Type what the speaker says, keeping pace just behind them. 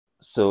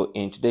So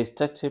in today's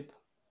tech tip,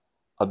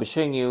 I'll be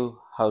showing you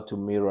how to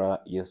mirror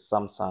your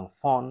Samsung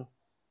phone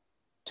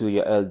to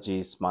your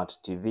LG Smart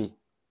TV.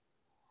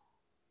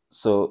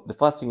 So the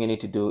first thing you need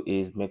to do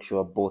is make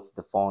sure both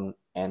the phone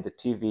and the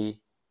TV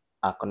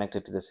are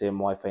connected to the same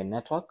Wi-Fi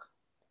network.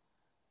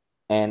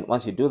 And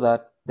once you do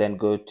that, then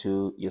go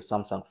to your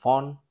Samsung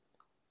phone,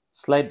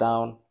 slide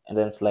down and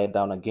then slide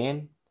down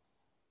again.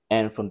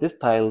 And from these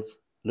tiles,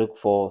 look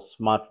for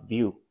Smart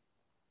View.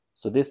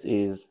 So this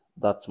is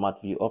that Smart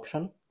View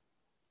option.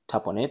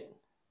 Tap on it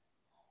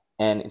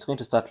and it's going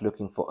to start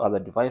looking for other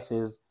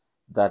devices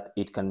that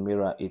it can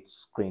mirror its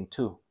screen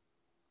to.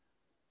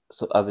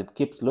 So as it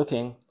keeps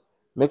looking,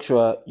 make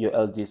sure your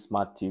LG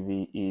Smart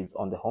TV is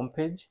on the home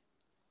page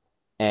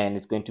and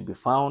it's going to be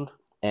found.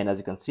 And as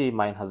you can see,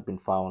 mine has been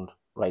found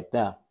right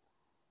there.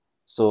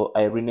 So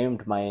I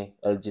renamed my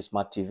LG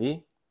Smart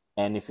TV.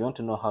 And if you want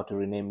to know how to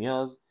rename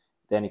yours,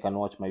 then you can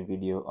watch my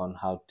video on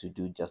how to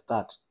do just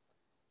that.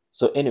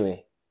 So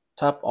anyway,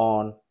 tap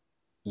on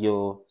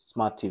your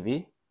Smart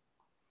TV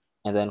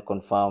and then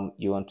confirm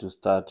you want to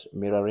start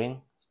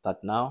mirroring.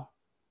 Start now.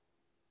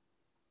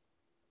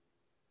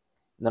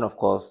 Then of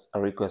course a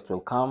request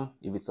will come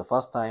if it's the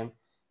first time,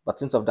 but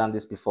since I've done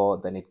this before,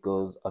 then it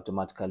goes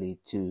automatically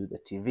to the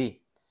TV.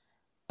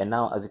 And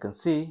now as you can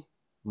see,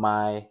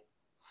 my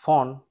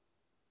phone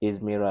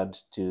is mirrored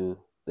to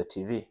the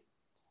TV.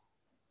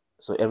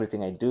 So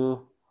everything I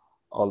do,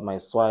 all my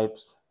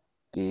swipes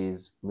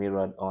is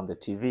mirrored on the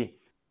TV.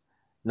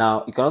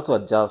 Now you can also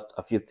adjust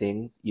a few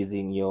things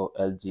using your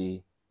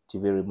LG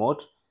TV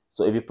remote.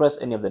 So if you press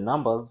any of the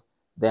numbers,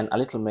 then a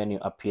little menu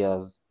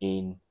appears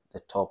in the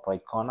top right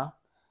corner.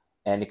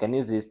 And you can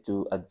use this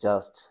to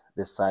adjust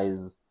the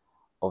size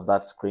of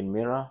that screen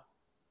mirror.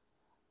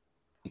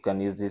 You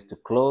can use this to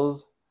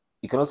close.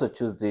 You can also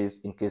choose this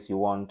in case you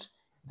want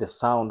the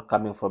sound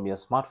coming from your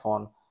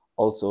smartphone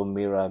also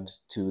mirrored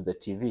to the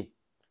TV.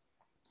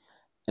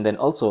 And then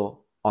also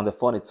on the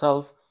phone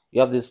itself,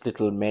 you have this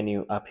little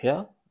menu up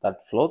here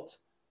that floats.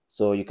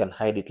 So you can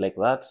hide it like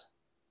that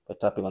by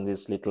tapping on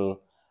this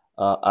little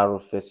arrow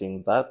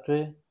facing that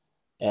way.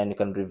 And you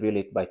can reveal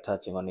it by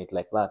touching on it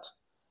like that.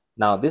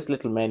 Now this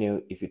little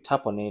menu, if you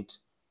tap on it,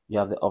 you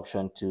have the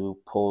option to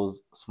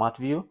pause Smart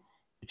View,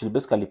 which will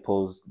basically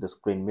pause the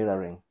screen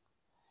mirroring.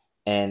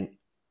 And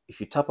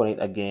if you tap on it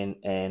again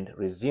and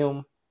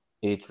resume,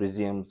 it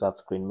resumes that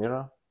screen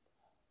mirror.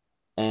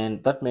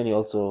 And that menu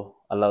also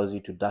allows you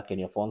to darken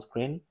your phone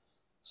screen.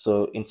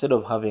 So instead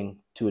of having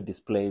two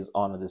displays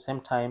on at the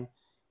same time,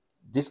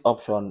 this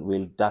option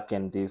will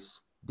darken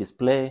this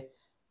display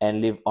and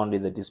leave only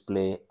the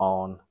display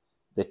on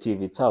the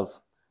TV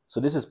itself. So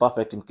this is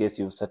perfect in case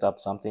you've set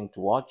up something to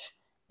watch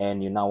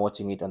and you're now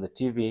watching it on the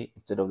TV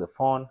instead of the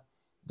phone.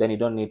 Then you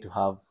don't need to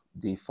have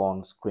the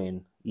phone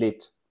screen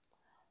lit.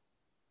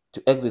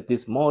 To exit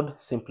this mode,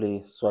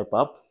 simply swipe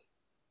up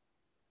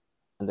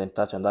and then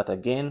touch on that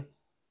again.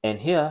 And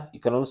here you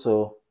can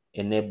also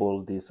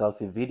enable the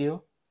selfie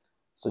video.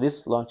 So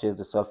this launches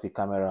the selfie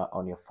camera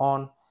on your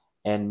phone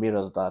and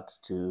mirrors that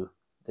to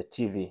the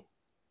TV.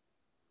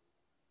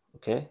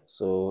 Okay,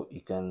 so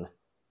you can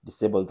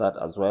disable that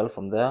as well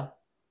from there.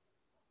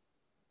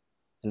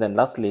 And then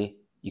lastly,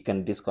 you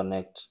can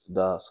disconnect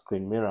the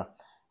screen mirror.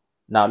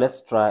 Now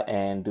let's try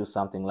and do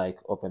something like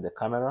open the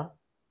camera.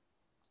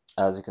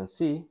 As you can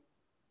see,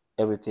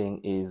 everything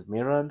is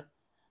mirrored.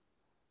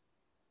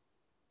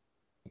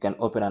 You can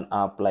open an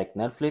app like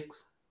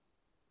Netflix.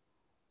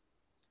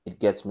 It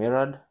gets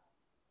mirrored.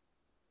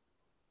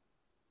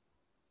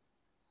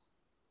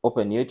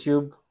 Open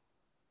YouTube.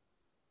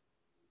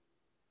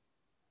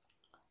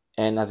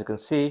 And as you can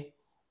see,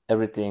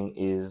 everything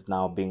is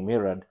now being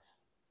mirrored,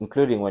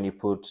 including when you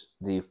put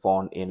the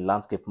phone in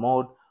landscape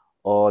mode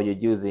or you're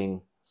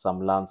using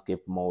some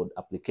landscape mode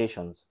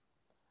applications.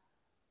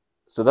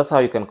 So that's how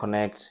you can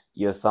connect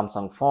your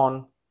Samsung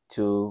phone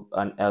to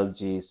an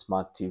LG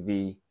Smart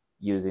TV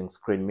using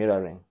screen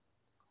mirroring.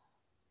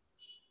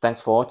 Thanks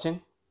for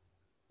watching.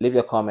 Leave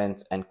your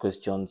comments and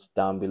questions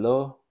down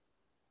below,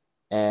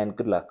 and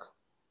good luck.